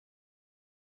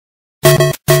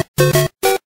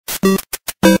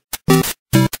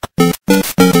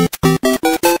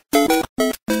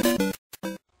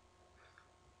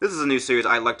series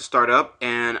I'd like to start up,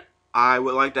 and I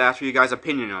would like to ask for you guys'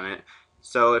 opinion on it.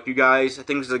 So if you guys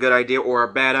think this is a good idea or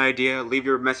a bad idea, leave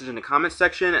your message in the comments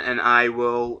section, and I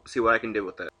will see what I can do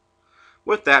with it.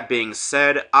 With that being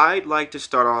said, I'd like to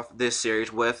start off this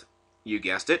series with, you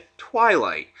guessed it,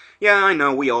 Twilight. Yeah, I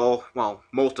know we all, well,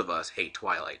 most of us hate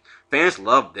Twilight. Fans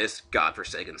love this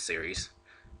godforsaken series.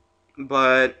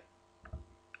 But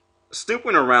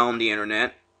snooping around the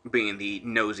internet, being the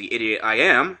nosy idiot I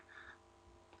am,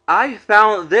 I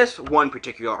found this one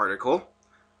particular article,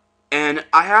 and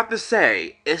I have to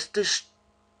say,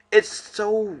 it's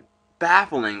so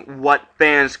baffling what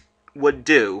fans would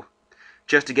do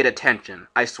just to get attention.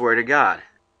 I swear to God.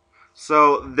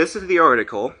 So this is the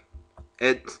article.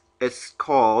 It's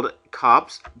called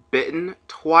 "Cops Bitten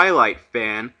Twilight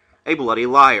Fan a Bloody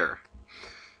Liar."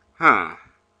 Huh.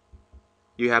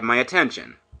 You have my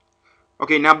attention.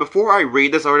 Okay, now before I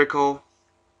read this article,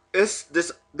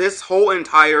 this whole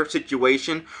entire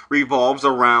situation revolves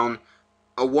around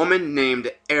a woman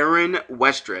named Erin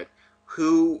Westred,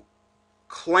 who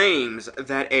claims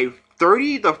that a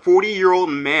 30 to 40-year-old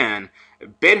man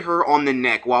bit her on the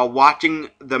neck while watching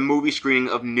the movie screening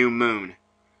of New Moon.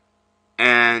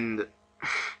 And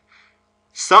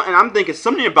I'm thinking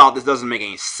something about this doesn't make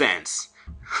any sense.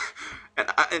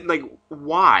 Like,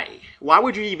 why? Why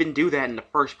would you even do that in the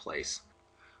first place?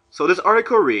 So this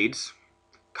article reads,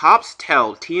 cops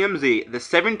tell TMZ the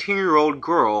 17-year-old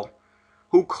girl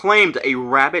who claimed a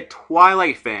rabid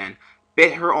Twilight fan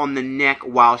bit her on the neck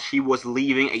while she was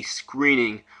leaving a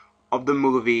screening of the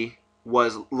movie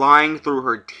was lying through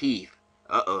her teeth.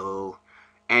 Uh-oh.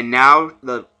 And now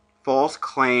the false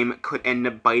claim could end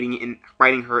up biting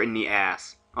her in the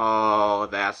ass. Oh,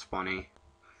 that's funny.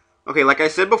 Okay, like I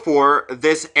said before,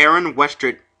 this Erin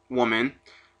Westred woman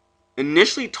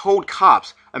initially told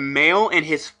cops a male in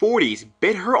his 40s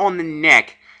bit her on the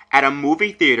neck at a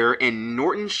movie theater in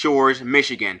Norton Shores,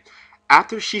 Michigan,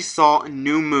 after she saw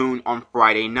New Moon on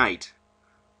Friday night.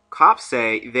 Cops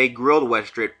say they grilled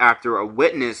Westred after a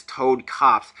witness told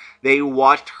cops they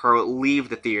watched her leave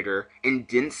the theater and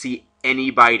didn't see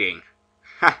any biting.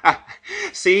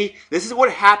 See, this is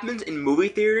what happens in movie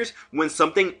theaters when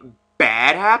something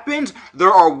bad happens.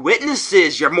 There are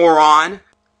witnesses, you moron!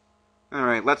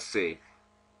 Alright, let's see.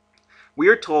 We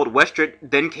are told Westred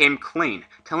then came clean,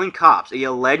 telling cops the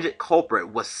alleged culprit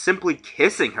was simply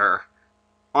kissing her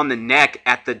on the neck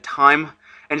at the time,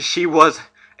 and she was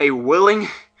a willing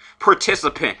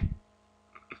participant.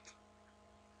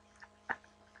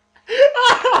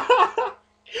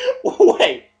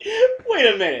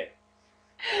 Wait a minute.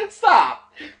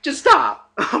 Stop. Just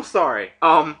stop. I'm sorry.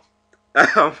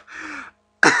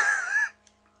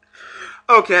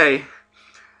 Okay.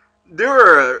 There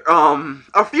are,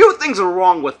 a few things are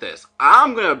wrong with this.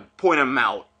 I'm gonna point them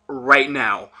out right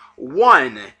now.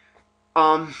 One,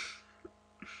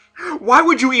 why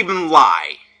would you even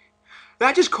lie?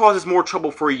 That just causes more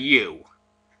trouble for you.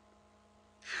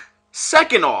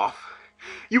 Second off,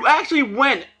 you actually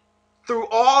went through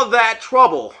all that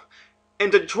trouble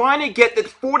into trying to get this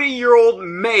 40-year-old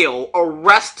male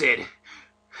arrested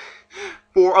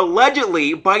for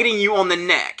allegedly biting you on the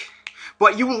neck,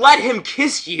 but you let him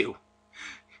kiss you.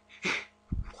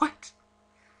 What?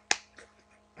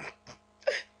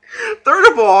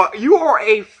 Third of all, you are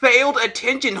a failed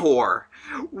attention whore.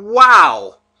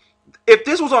 Wow. If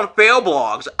this was on fail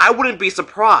blogs, I wouldn't be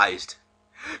surprised.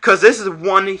 Because this is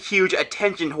one huge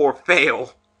attention whore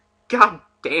fail. God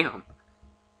damn.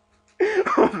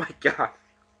 Oh my god.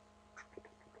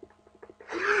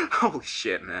 Holy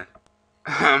shit, man.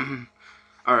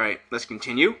 Alright, let's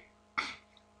continue.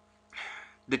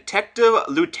 Detective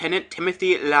Lieutenant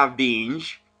Timothy Lavigne.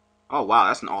 Oh wow,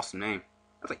 that's an awesome name.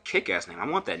 That's a kick-ass name. I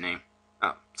want that name.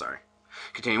 Oh, sorry.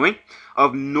 Continuing.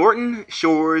 Of Norton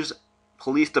Shores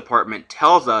Police Department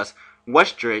tells us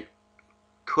Westred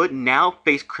could now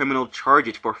face criminal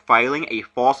charges for filing a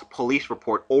false police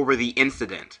report over the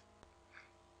incident.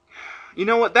 You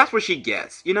know what? That's what she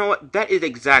gets. You know what? That is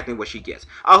exactly what she gets.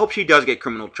 I hope she does get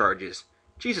criminal charges.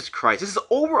 Jesus Christ, this is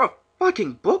over a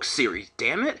fucking book series,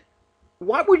 damn it.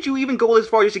 Why would you even go this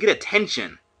far just to get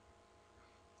attention?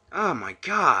 Oh my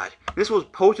god. This was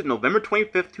posted November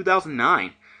 25th,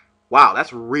 2009. Wow,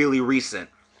 that's really recent.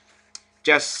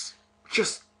 Just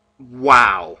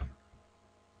wow.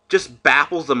 Just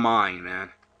baffles the mind, man.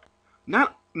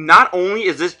 Not only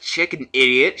is this chick an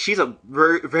idiot, she's a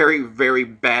very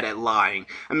bad at lying.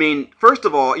 I mean, first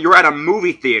of all, you're at a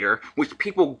movie theater, which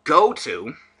people go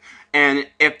to, and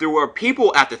if there were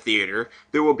people at the theater,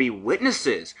 there will be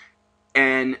witnesses.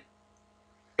 And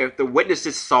if the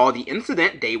witnesses saw the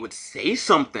incident, they would say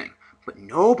something. But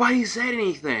nobody said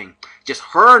anything. Just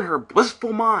her and her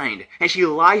blissful mind. And she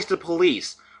lies to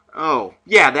police. Oh,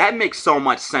 yeah, that makes so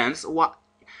much sense. What?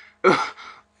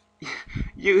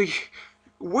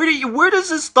 Where does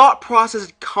this thought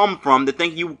process come from to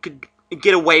think you could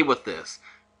get away with this?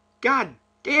 God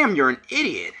damn, you're an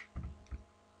idiot.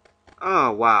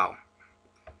 Oh, wow.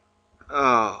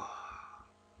 Oh.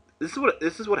 This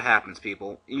is what happens,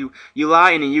 people. You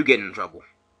lie and then you get in trouble.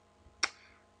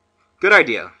 Good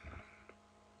idea.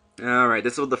 Alright,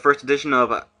 this was the first edition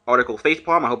of article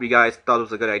Facepalm. I hope you guys thought it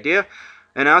was a good idea.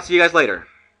 And I'll see you guys later.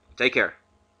 Take care.